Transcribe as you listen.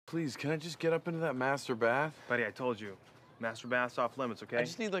Please, can I just get up into that master bath? Buddy, I told you. Master bath's off limits, okay? I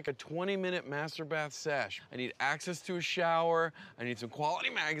just need like a 20-minute master bath sesh. I need access to a shower. I need some quality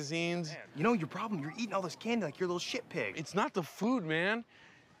magazines. Man. You know your problem? You're eating all this candy like you're a little shit pig. It's not the food, man.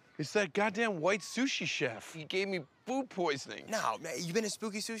 It's that goddamn white sushi chef. He gave me food poisoning. No, man, you been to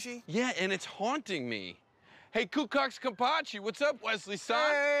Spooky Sushi? Yeah, and it's haunting me. Hey, Kukox Kampachi, what's up, Wesley-san?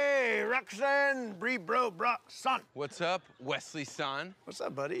 Hey, Ruxin, son. What's up, Wesley-san? What's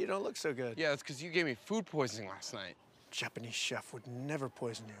up, buddy? You don't look so good. Yeah, it's because you gave me food poisoning last night. Japanese chef would never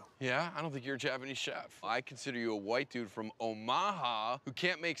poison you. Yeah? I don't think you're a Japanese chef. I consider you a white dude from Oma-ha who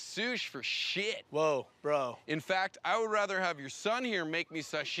can't make sushi for shit. Whoa, bro. In fact, I would rather have your son here make me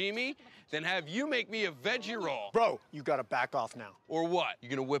sashimi than have you make me a veggie roll. Bro, you gotta back off now. Or what? You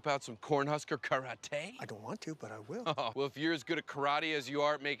gonna whip out some Cornhusker karate? I don't want to, but I will. Oh, well, if you're as good at karate as you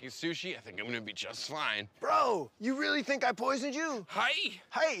are at making sushi, I think I'm gonna be just fine. Bro, you really think I poisoned you? Hi!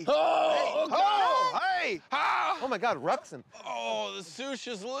 Hey! Oh, Hey! God. Oh! Hey! Ah! Oh my God, Ruxin. Oh, the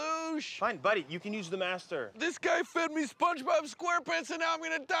sushi's loosh. Fine, buddy, you can use the master. This guy fed me SpongeBob SquarePants and now I'm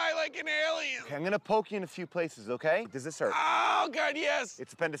gonna die like an alien. Okay, I'm gonna poke you in a few places, okay? Does this hurt? Oh, God, yes.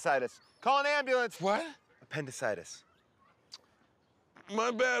 It's appendicitis. Call an ambulance. What? Appendicitis. My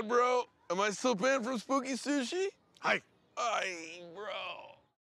bad, bro. Am I still paying from Spooky Sushi? Hey! Ay, bro.